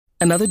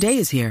Another day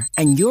is here,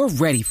 and you're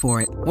ready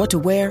for it. What to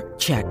wear?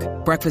 Check.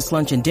 Breakfast,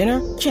 lunch, and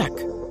dinner? Check.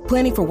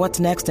 Planning for what's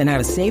next and how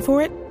to save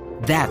for it?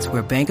 That's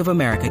where Bank of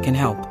America can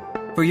help.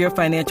 For your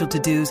financial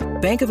to-dos,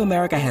 Bank of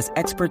America has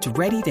experts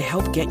ready to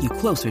help get you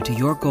closer to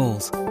your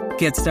goals.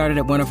 Get started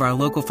at one of our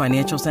local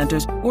financial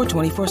centers or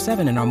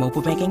 24/7 in our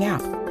mobile banking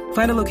app.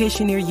 Find a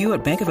location near you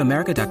at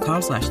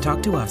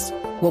bankofamerica.com/talktous.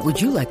 What would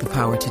you like the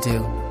power to do?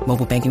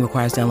 Mobile banking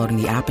requires downloading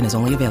the app and is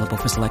only available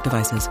for select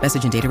devices.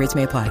 Message and data rates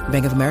may apply.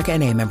 Bank of America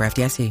N.A., member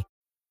FDIC.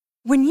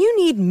 When you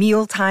need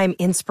mealtime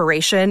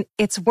inspiration,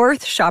 it's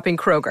worth shopping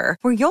Kroger,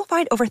 where you'll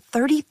find over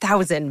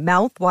 30,000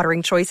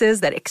 mouth-watering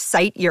choices that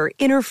excite your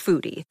inner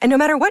foodie. And no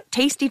matter what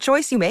tasty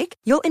choice you make,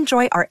 you'll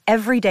enjoy our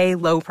everyday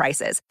low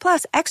prices,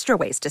 plus extra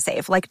ways to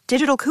save, like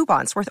digital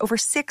coupons worth over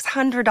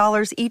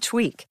 $600 each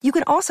week. You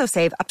can also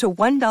save up to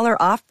 $1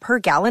 off per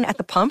gallon at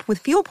the pump with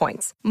fuel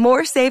points.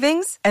 More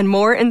savings and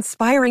more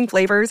inspiring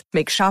flavors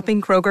make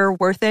shopping Kroger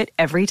worth it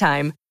every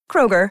time.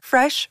 Kroger,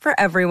 fresh for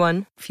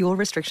everyone. Fuel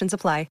restrictions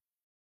apply.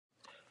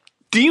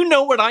 Do you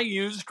know what I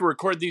use to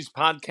record these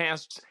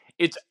podcasts?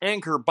 It's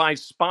Anchor by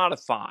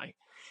Spotify.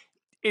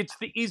 It's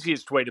the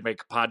easiest way to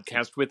make a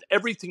podcast with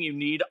everything you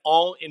need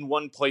all in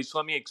one place.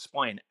 Let me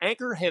explain.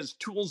 Anchor has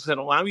tools that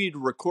allow you to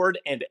record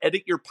and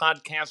edit your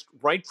podcast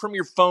right from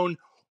your phone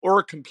or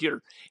a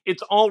computer.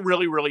 It's all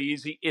really, really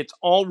easy. It's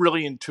all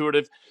really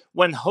intuitive.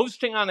 When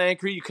hosting on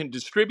Anchor, you can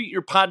distribute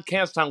your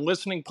podcast on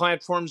listening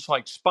platforms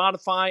like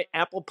Spotify,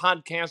 Apple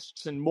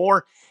Podcasts, and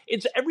more.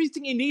 It's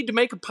everything you need to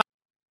make a podcast.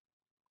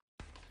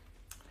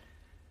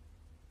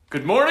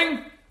 Good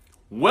morning.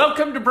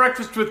 Welcome to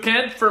Breakfast with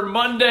Kent for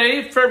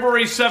Monday,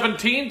 February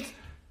 17th,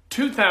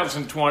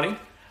 2020.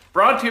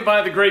 Brought to you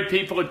by the great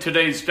people at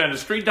Today's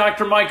Dentistry.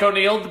 Dr. Mike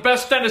O'Neill, the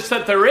best dentist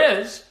that there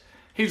is.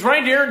 He's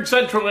right here in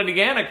Central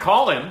Indiana.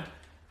 Call him.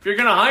 If you're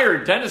going to hire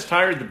a dentist,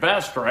 hire the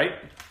best, right?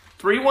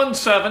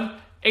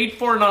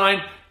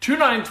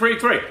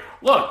 317-849-2933.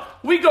 Look,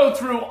 we go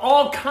through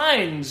all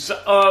kinds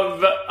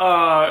of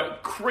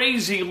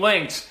crazy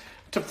lengths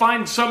to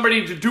find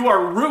somebody to do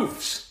our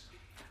roofs.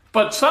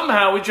 But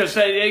somehow we just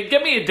say, hey,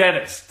 give me a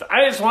dentist.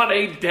 I just want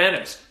a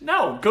dentist.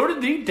 No, go to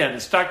the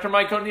dentist, Dr.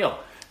 Mike O'Neill,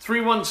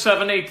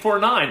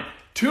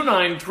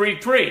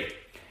 317-849-2933.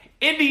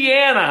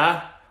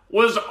 Indiana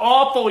was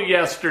awful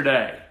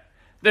yesterday.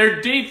 Their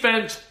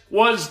defense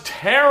was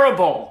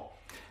terrible.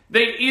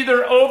 They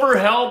either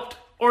overhelped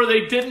or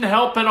they didn't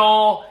help at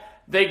all.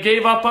 They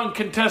gave up on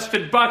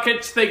contested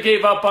buckets. They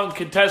gave up on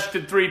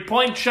contested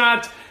three-point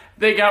shots.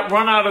 They got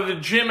run out of the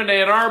gym in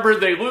Ann Arbor.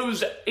 They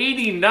lose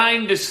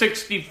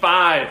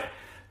 89-65.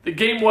 The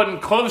game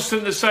wasn't close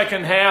in the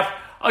second half.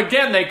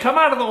 Again, they come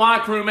out of the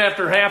locker room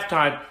after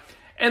halftime,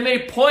 and they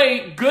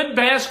play good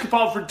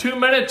basketball for 2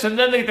 minutes, and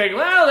then they think,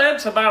 well,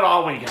 that's about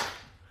all we got.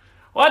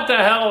 What the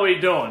hell are we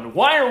doing?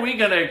 Why are we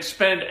going to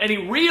expend any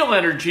real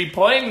energy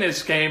playing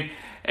this game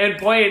and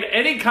play in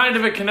any kind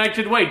of a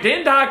connected way?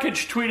 Dan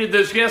Dakich tweeted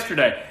this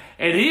yesterday,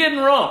 and he isn't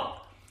wrong.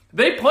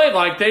 They play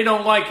like they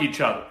don't like each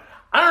other.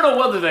 I don't know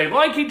whether they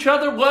like each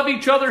other, love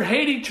each other,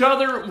 hate each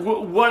other,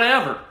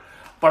 whatever.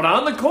 But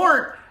on the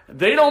court,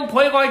 they don't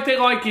play like they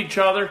like each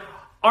other.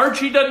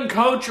 Archie doesn't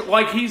coach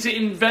like he's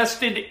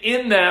invested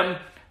in them.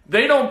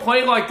 They don't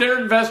play like they're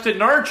invested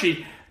in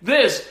Archie.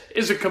 This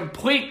is a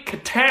complete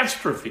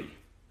catastrophe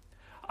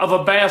of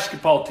a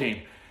basketball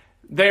team.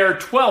 They are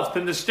 12th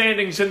in the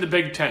standings in the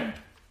Big Ten.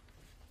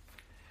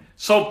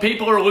 So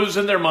people are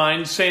losing their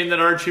minds saying that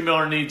Archie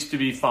Miller needs to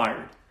be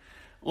fired.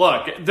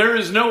 Look, there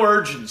is no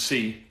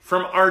urgency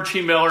from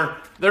Archie Miller.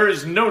 There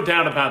is no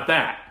doubt about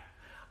that.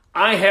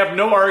 I have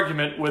no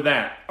argument with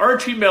that.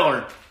 Archie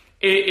Miller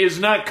is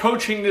not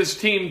coaching this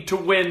team to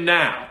win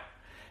now.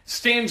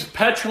 Stands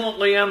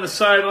petulantly on the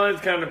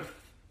sidelines, kind of,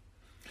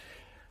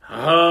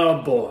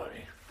 oh boy,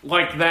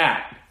 like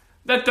that.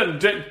 That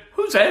doesn't,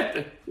 who's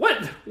that?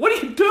 What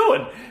are you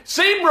doing?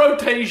 Same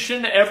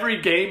rotation every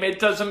game. It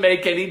doesn't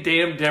make any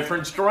damn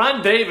difference.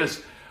 Deron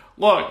Davis,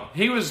 look,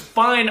 he was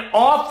fine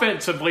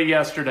offensively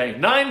yesterday.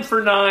 9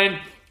 for 9,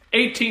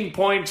 18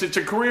 points. It's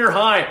a career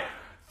high.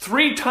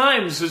 3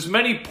 times as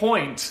many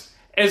points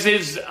as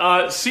his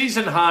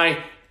season high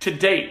to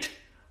date.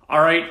 All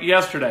right,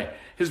 yesterday.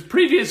 His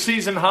previous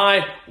season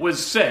high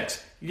was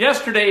 6.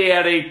 Yesterday he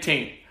had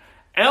 18.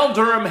 Al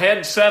Durham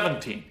had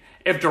 17.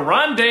 If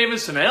Deron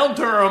Davis and Al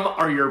Durham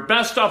are your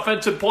best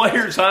offensive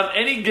players on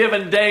any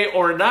given day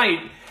or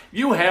night,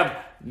 you have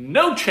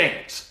no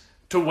chance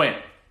to win.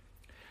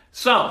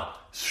 So,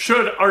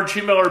 should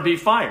Archie Miller be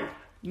fired?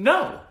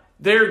 No.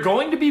 They're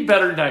going to be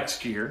better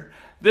next year.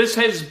 This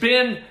has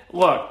been,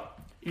 look,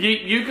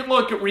 you can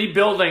look at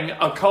rebuilding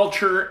a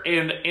culture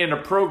and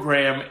a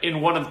program in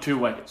one of 2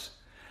 ways.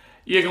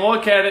 You can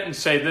look at it and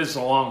say, this is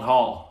a long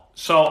haul.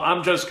 So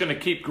I'm just going to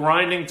keep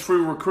grinding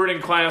through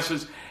recruiting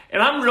classes,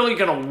 and I'm really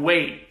going to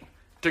wait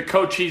to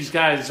coach these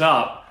guys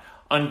up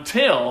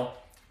until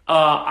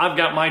I've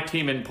got my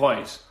team in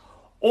place.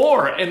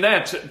 Or, and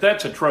that's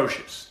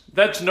atrocious.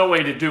 That's no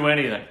way to do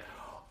anything.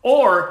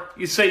 Or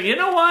you say, you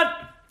know what?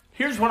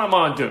 Here's what I'm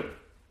going to do.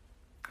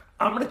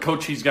 I'm going to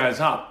coach these guys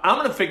up. I'm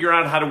going to figure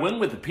out how to win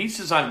with the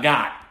pieces I've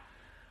got.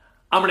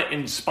 I'm going to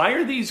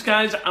inspire these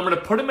guys. I'm going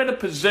to put them in a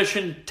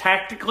position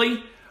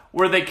tactically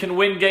where they can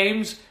win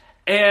games,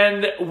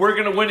 and we're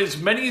going to win as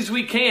many as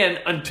we can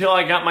until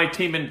I got my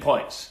team in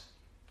place.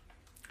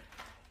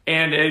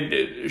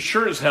 And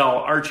sure as hell,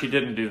 Archie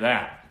didn't do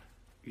that.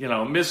 You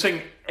know,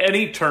 missing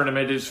any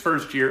tournament his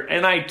first year,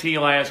 NIT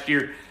last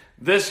year,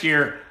 this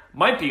year,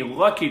 might be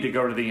lucky to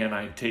go to the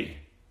NIT,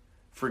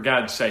 for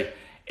God's sake.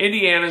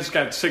 Indiana's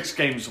got 6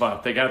 games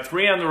left. They got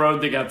 3 on the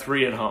road. They got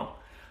 3 at home.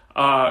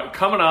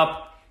 Coming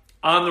up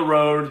on the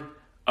road,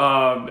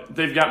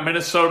 they've got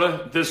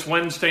Minnesota this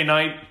Wednesday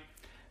night.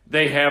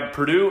 They have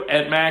Purdue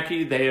at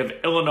Mackey. They have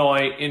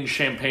Illinois in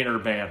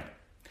Champaign-Urbana.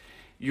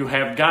 You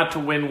have got to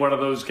win one of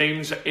those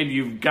games, and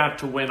you've got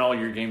to win all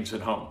your games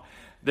at home.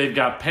 They've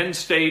got Penn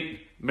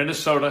State,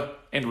 Minnesota,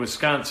 and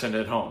Wisconsin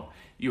at home.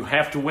 You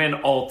have to win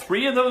all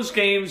 3 of those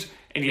games,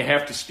 and you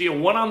have to steal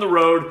 1 on the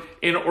road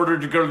in order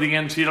to go to the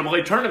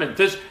NCAA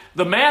tournament.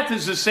 The math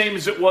is the same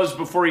as it was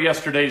before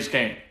yesterday's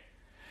game.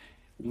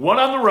 1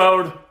 on the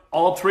road,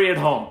 all 3 at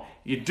home.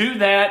 You do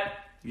that,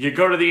 you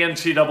go to the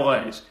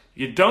NCAAs.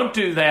 You don't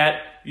do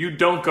that, you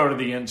don't go to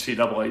the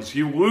NCAAs.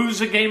 You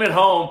lose a game at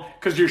home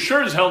because you're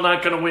sure as hell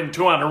not going to win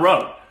 2 on the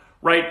road,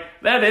 right?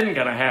 That isn't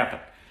going to happen.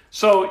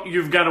 So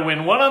you've got to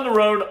win 1 on the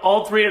road,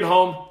 all 3 at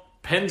home.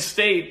 Penn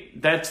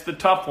State, that's the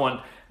tough one.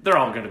 They're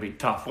all going to be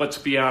tough, let's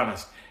be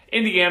honest.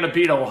 Indiana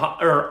beat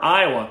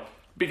Iowa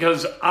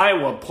because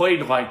Iowa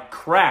played like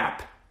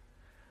crap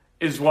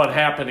is what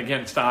happened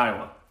against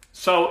Iowa.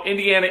 So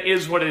Indiana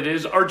is what it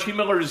is. Archie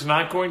Miller is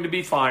not going to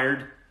be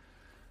fired.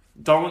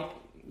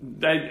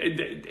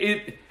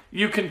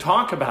 You can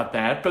talk about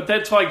that, but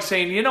that's like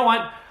saying, you know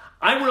what?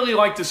 I really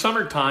like the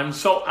summertime,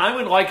 so I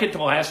would like it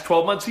to last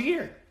 12 months a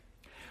year.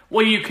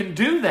 Well, you can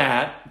do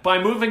that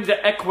by moving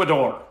to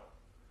Ecuador.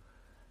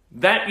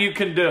 That you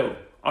can do,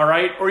 all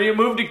right? Or you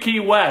move to Key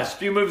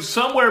West. You move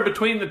somewhere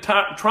between the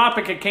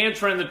Tropic of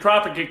Cancer and the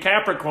Tropic of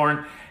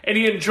Capricorn, and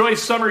you enjoy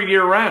summer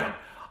year-round.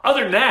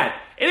 Other than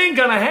that, it ain't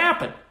going to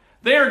happen.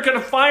 They are going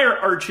to fire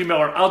Archie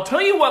Miller. I'll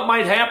tell you what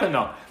might happen,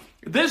 though.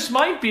 This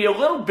might be a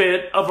little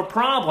bit of a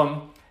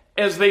problem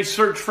as they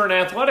search for an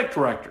athletic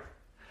director.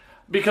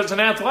 Because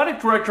an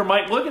athletic director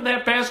might look at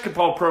that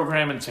basketball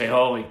program and say,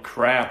 holy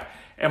crap,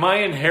 am I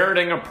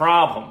inheriting a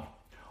problem?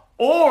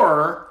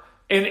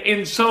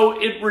 And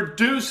so it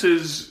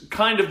reduces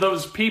kind of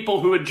those people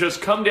who had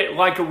just come to,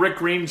 like a Rick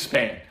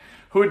Greenspan,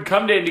 who had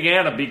come to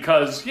Indiana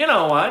because, you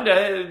know what,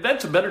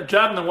 that's a better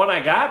job than the one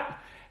I got,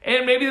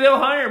 and maybe they'll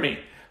hire me.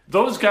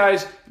 Those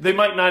guys, they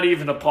might not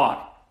even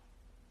apply.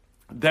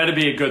 That'd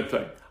be a good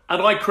thing. I'd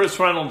like Chris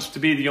Reynolds to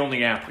be the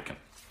only applicant.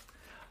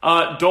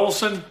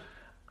 Dolson,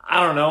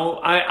 I don't know.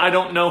 I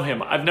don't know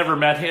him. I've never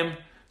met him,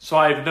 so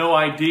I have no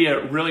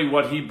idea really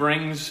what he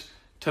brings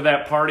to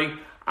that party.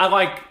 I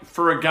like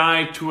for a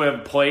guy to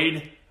have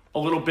played a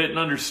little bit and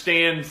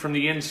understand from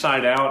the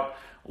inside out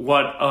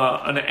what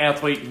an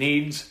athlete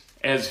needs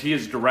as he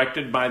is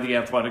directed by the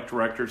athletic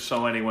director.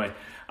 So anyway,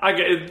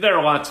 there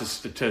are lots of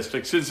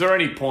statistics. Is there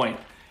any point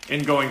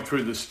in going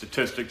through the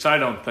statistics? I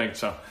don't think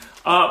so.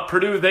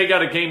 Purdue, they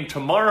got a game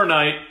tomorrow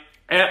night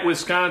at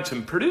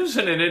Wisconsin. Purdue's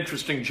in an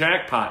interesting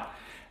jackpot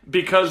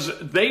because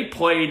they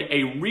played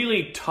a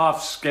really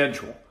tough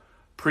schedule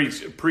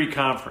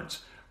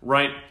pre-conference,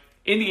 right?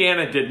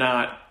 Indiana did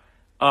not.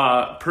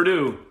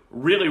 Purdue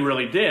really,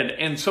 really did.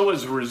 And so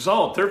as a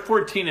result, they're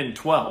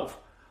 14-12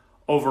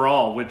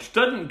 overall, which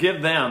doesn't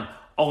give them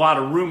a lot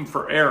of room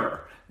for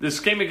error. This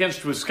game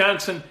against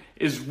Wisconsin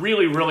is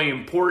really, really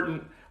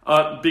important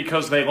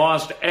because they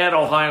lost at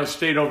Ohio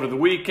State over the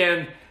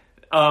weekend.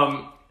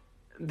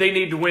 They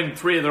need to win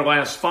 3 of their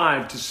last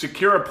 5 to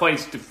secure a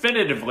place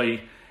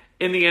definitively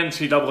in the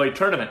NCAA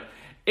tournament.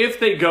 If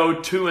they go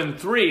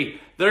 2-3,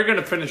 they're going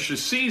to finish the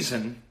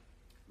season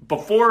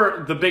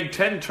before the Big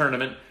Ten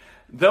tournament.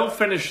 They'll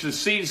finish the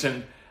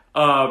season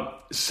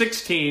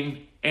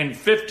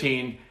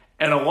 16-15,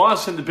 and a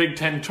loss in the Big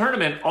Ten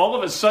tournament, all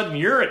of a sudden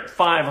you're at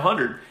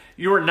 500.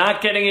 You are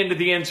not getting into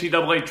the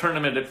NCAA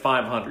tournament at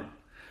 500.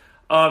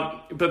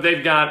 But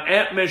they've got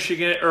at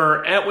Michigan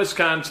or at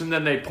Wisconsin,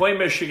 then they play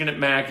Michigan at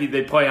Mackey,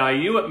 they play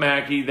IU at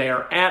Mackey, they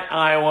are at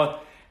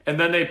Iowa, and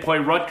then they play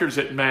Rutgers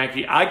at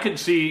Mackey. I could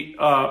see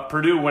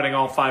Purdue winning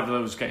all 5 of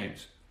those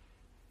games.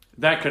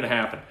 That could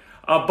happen.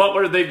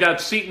 Butler, they've got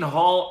Seton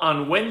Hall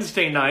on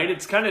Wednesday night.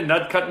 It's kind of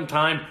nut-cutting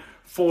time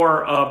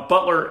for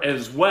Butler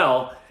as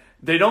well.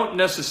 They don't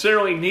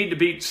necessarily need to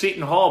beat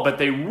Seton Hall, but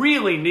they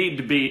really need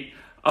to beat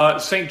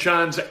St.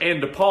 John's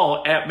and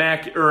DePaul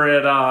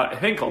at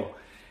Hinkle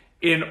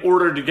in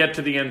order to get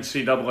to the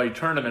NCAA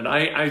tournament.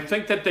 I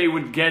think that they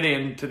would get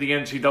into the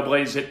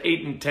NCAAs at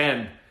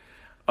 8-10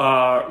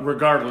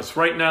 regardless.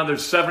 Right now they're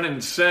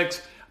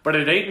 7-6, but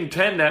at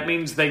 8-10 that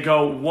means they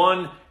go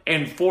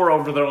 1-4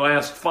 over their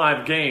last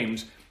 5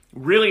 games.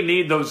 Really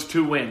need those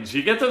 2 wins.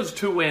 You get those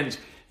 2 wins,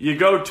 you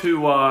go to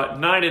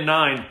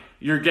 9-9,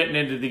 you're getting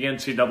into the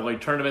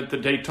NCAA tournament. The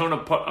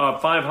Daytona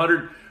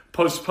 500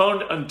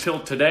 postponed until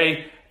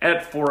today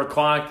at 4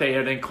 o'clock. They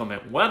had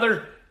inclement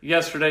weather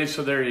yesterday,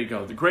 so there you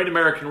go. The Great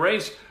American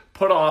Race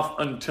put off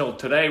until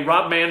today.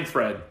 Rob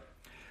Manfred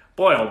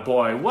Boy, oh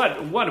boy,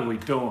 what are we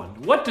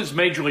doing? What does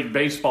Major League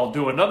Baseball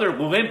do? Another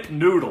limp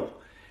noodle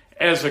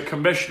as a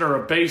commissioner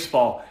of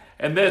baseball.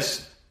 And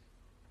this,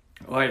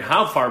 like,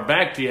 how far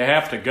back do you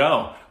have to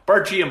go?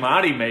 Bart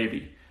Giamatti,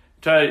 maybe,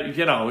 to,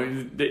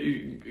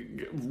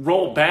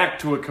 roll back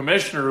to a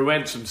commissioner who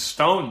had some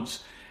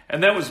stones.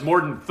 And that was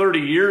more than 30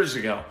 years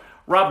ago.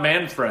 Rob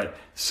Manfred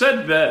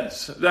said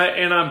this,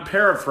 and I'm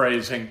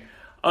paraphrasing,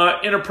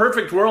 in a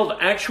perfect world,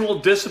 actual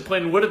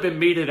discipline would have been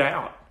meted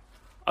out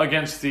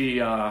against the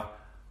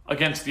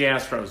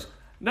Astros.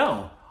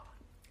 No,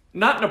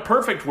 not in a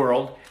perfect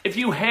world. If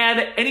you had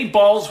any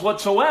balls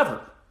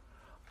whatsoever,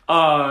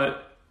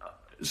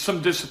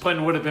 some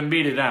discipline would have been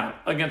meted out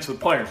against the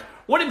players.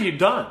 What have you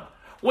done?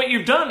 What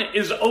you've done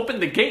is open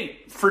the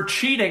gate for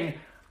cheating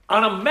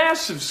on a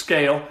massive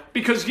scale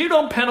because you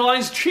don't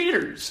penalize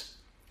cheaters.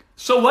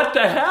 So what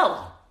the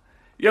hell?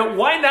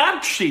 Why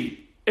not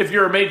cheat if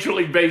you're a Major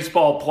League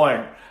Baseball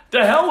player?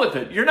 To hell with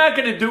it. You're not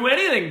going to do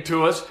anything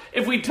to us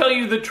if we tell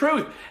you the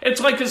truth.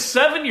 It's like a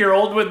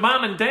 7-year-old with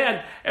mom and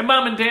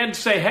dad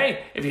say,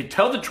 hey, if you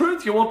tell the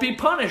truth, you won't be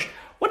punished.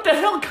 What the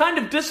hell kind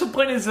of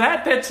discipline is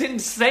that? That's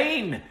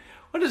insane.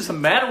 What is the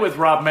matter with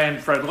Rob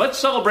Manfred? Let's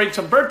celebrate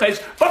some birthdays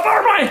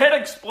before my head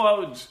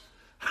explodes.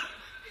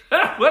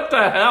 What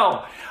the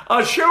hell?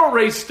 Cheryl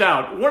Ray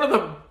Stout, one of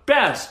the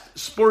best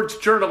sports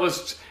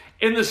journalists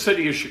in the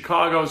city of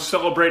Chicago,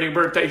 celebrating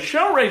birthday.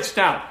 Cheryl Ray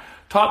Stout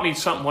taught me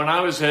something when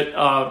I was at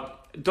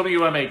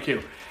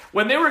WMAQ.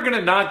 When they were going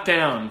to knock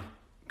down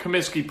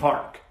Comiskey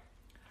Park,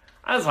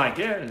 I was like,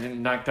 yeah,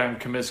 knock down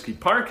Comiskey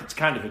Park. It's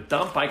kind of a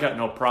dump. I got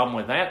no problem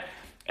with that.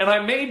 And I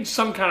made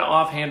some kind of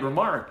offhand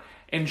remark.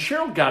 And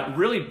Cheryl got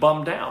really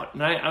bummed out.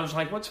 And I was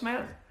like, what's the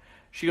matter?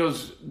 She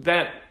goes,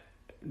 that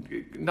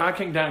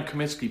knocking down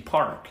Comiskey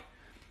Park,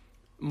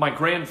 my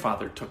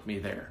grandfather took me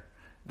there.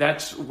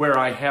 That's where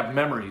I have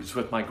memories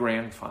with my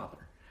grandfather.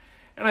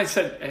 And I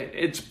said,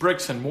 it's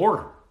bricks and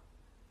mortar.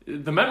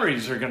 The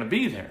memories are going to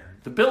be there.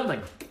 The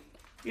building,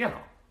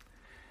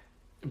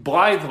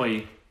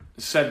 blithely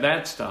said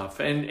that stuff.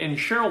 And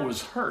Cheryl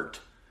was hurt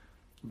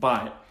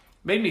by it.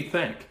 Made me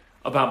think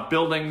about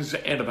buildings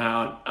and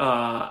about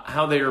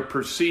how they are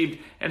perceived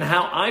and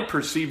how I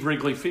perceive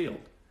Wrigley Field.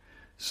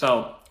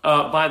 So,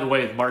 by the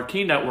way, the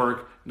Marquee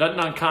Network, nothing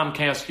on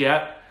Comcast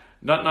yet,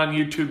 nothing on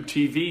YouTube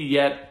TV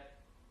yet.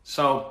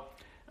 So,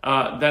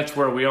 that's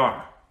where we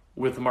are.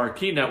 With the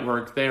Marquee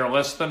Network, they are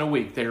less than a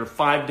week. They are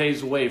 5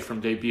 days away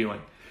from debuting.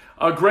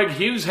 Greg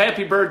Hughes,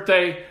 happy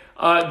birthday.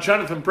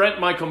 Jonathan Brent,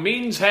 Michael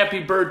Means, happy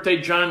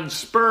birthday. John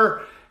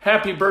Spur,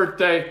 happy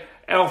birthday.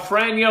 Al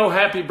Franio,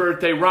 happy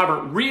birthday.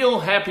 Robert Reel,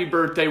 happy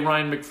birthday.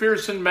 Ryan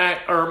McPherson,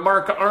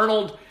 Mark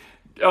Arnold,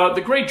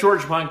 the great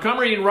George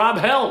Montgomery, and Rob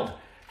Held,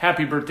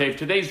 happy birthday. If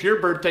today's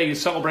your birthday, you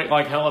celebrate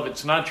like hell. If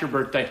it's not your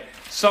birthday,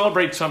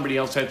 celebrate somebody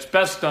else. That's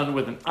best done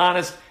with an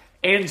honest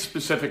and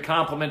specific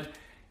compliment.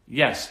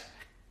 Yes,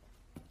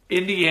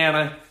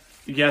 Indiana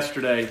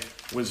yesterday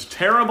was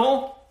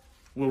terrible.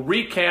 We'll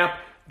recap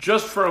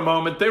just for a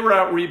moment. They were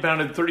out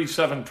rebounded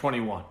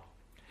 37-21.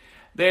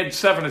 They had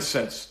 7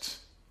 assists.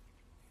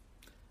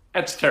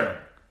 That's terrible.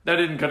 That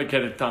isn't going to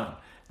get it done.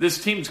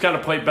 This team's got to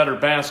play better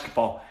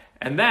basketball,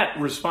 and that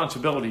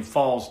responsibility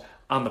falls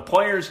on the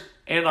players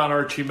and on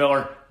Archie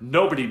Miller.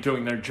 Nobody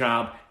doing their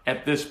job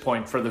at this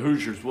point for the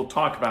Hoosiers. We'll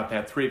talk about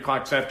that 3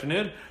 o'clock this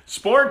afternoon.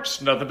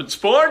 Sports, nothing but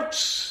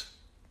sports.